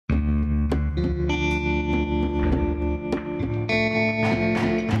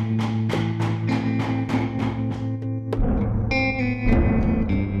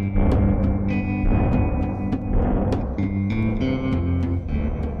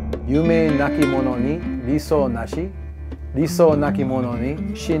夢なき者に理想なし、理想なき者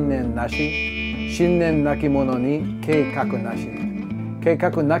に信念なし、信念なき者に計画なし、計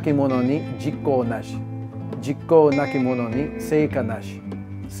画なき者に実行なし、実行なき者に成果なし、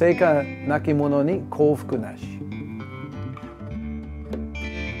成果なき者に幸福なし。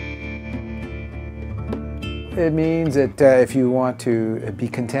It means that if you want to be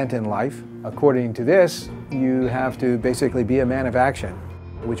content in life, according to this, you have to basically be a man of action,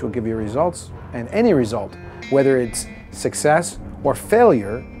 which will give you results, and any result, whether it's success or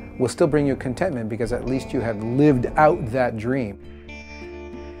failure, will still bring you contentment because at least you have lived out that dream.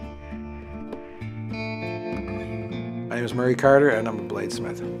 My name is Murray Carter and I'm a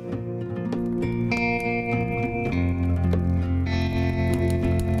bladesmith.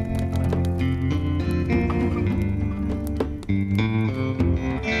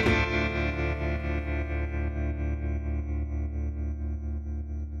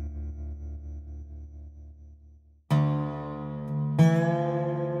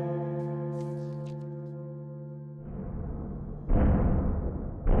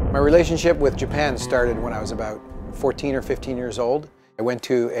 My relationship with Japan started when I was about 14 or 15 years old. I went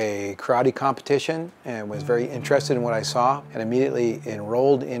to a karate competition and was very interested in what I saw and immediately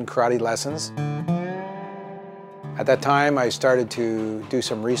enrolled in karate lessons. At that time, I started to do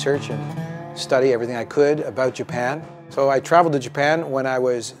some research and study everything I could about Japan. So I traveled to Japan when I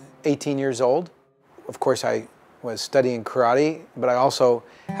was 18 years old. Of course, I was studying karate, but I also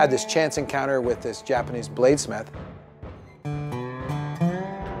had this chance encounter with this Japanese bladesmith.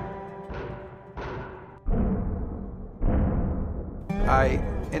 I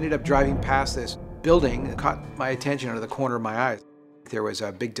ended up driving past this building that caught my attention out of the corner of my eye. There was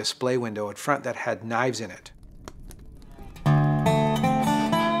a big display window in front that had knives in it.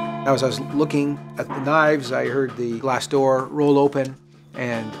 As I was looking at the knives, I heard the glass door roll open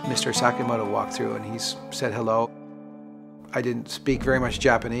and Mr. Sakimoto walked through and he said hello. I didn't speak very much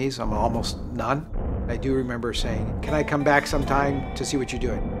Japanese, I'm almost none. I do remember saying, "Can I come back sometime to see what you're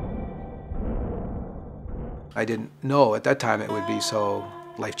doing?" I didn't know at that time it would be so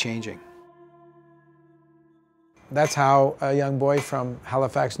life-changing. That's how a young boy from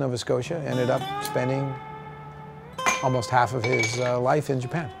Halifax, Nova Scotia ended up spending almost half of his life in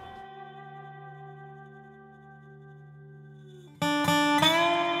Japan.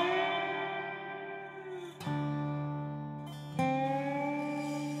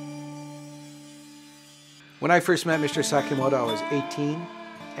 When I first met Mr. Sakimoto, I was 18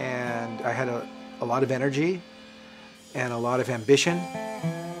 and I had a lot of energy and a lot of ambition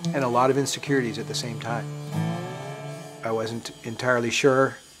and a lot of insecurities at the same time. I wasn't entirely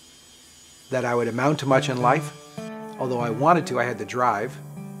sure that I would amount to much in life. Although I wanted to, I had the drive,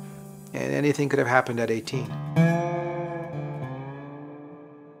 and anything could have happened at 18.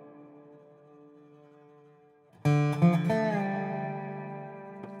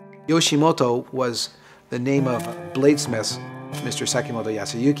 Yoshimoto was the name of bladesmiths. Mr. Sakimoto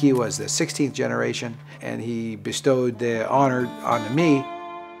Yasuyuki was the 16th generation, and he bestowed the honor on me.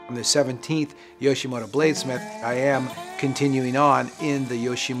 I'm the 17th Yoshimoto bladesmith. I am continuing on in the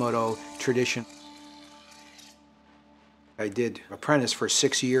Yoshimoto tradition. I did apprentice for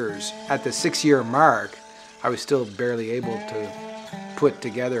 6 years. At the 6-year mark, I was still barely able to put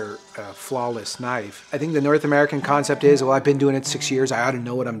together a flawless knife. I think the North American concept is, well, I've been doing it 6 years, I ought to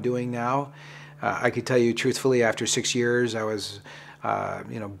know what I'm doing now. I could tell you truthfully, after 6 years, I was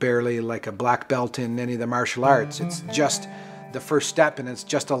barely like a black belt in any of the martial arts. It's just the first step, and it's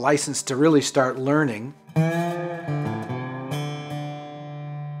just a license to really start learning.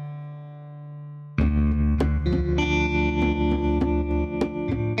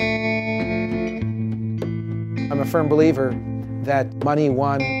 I'm a firm believer that money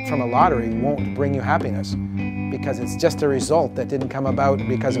won from a lottery won't bring you happiness, because it's just a result that didn't come about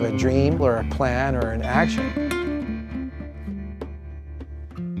because of a dream or a plan or an action.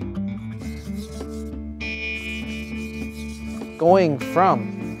 Going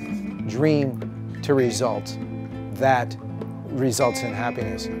from dream to result, that results in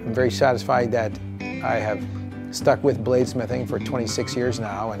happiness. I'm very satisfied that I have stuck with bladesmithing for 26 years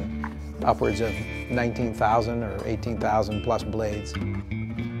now and upwards of 19,000 or 18,000 plus blades.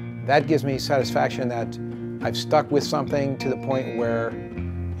 That gives me satisfaction that I've stuck with something to the point where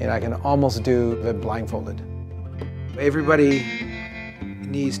I can almost do it blindfolded. Everybody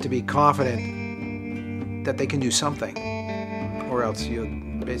needs to be confident that they can do something, or else you'll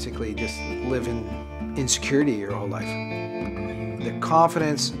basically just live in insecurity your whole life. The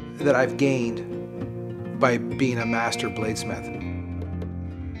confidence that I've gained by being a master bladesmith,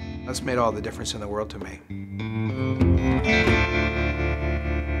 that's made all the difference in the world to me.